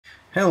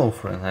Hello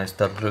friend, I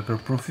start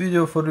record-proof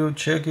video for you,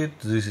 check it.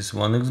 This is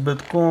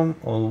 1xbet.com,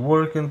 all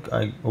working.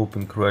 I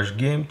open crash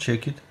game,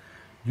 check it.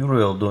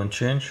 URL don't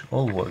change,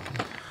 all working.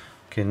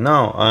 Okay,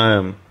 now I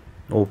am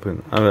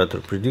open Aviator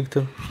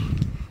Predictor,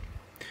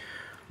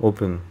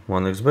 open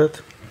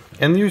 1xbet,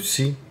 and you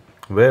see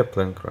where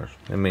plan crash.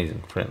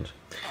 Amazing friends.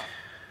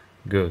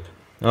 Good.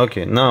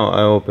 Okay, now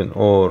I open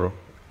or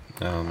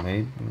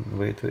wait.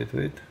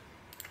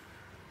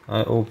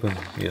 I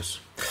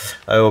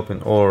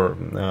open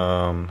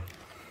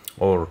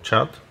or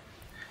chat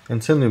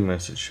and send a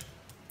message.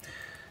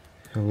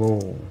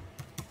 Hello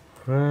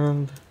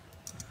friend,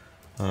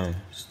 I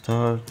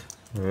start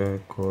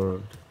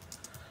record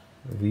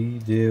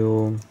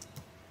video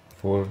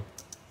for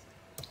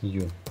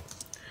you.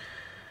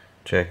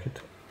 Check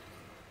it.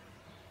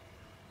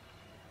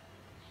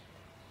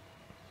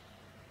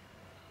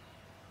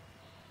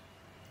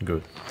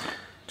 Good.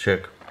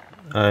 Check.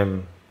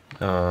 I'm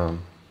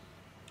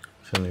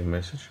sending a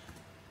message.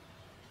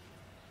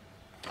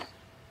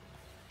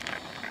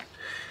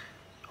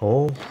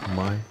 Oh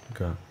my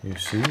god, you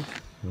see it?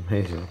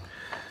 Amazing.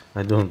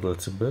 I don't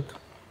let's bet.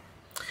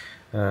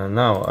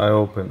 Now I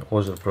open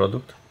other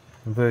product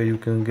where you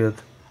can get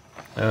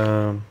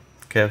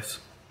calves.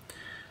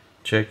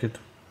 Check it.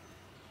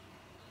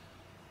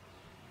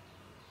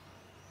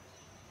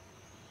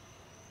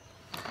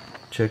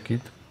 Check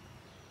it.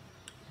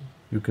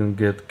 You can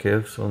get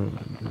calves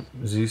on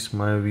this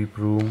my VIP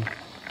room.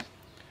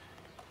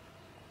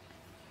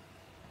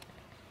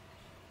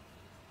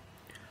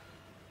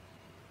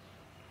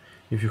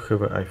 If you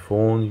have an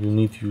iPhone, you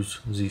need to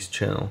use this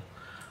channel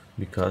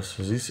because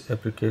this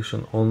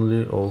application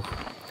only of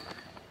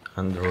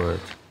Android.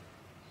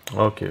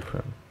 Okay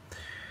friend,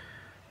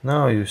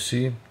 now you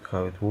see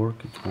how it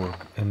works. It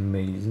works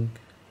amazing.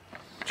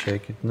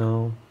 Check it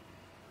now.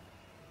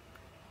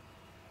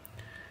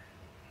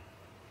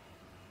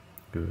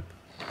 Good.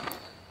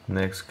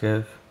 Next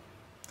calf.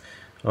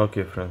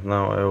 Okay friend,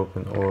 now I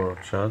open our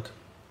chat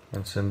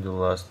and send the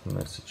last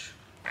message.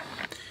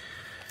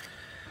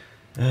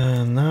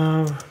 And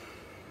now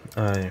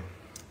I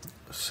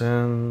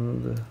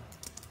send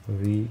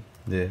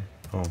video.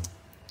 Oh,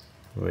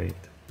 wait.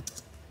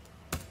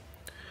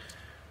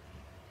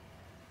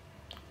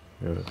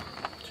 Good.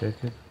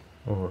 Check it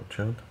over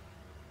chat.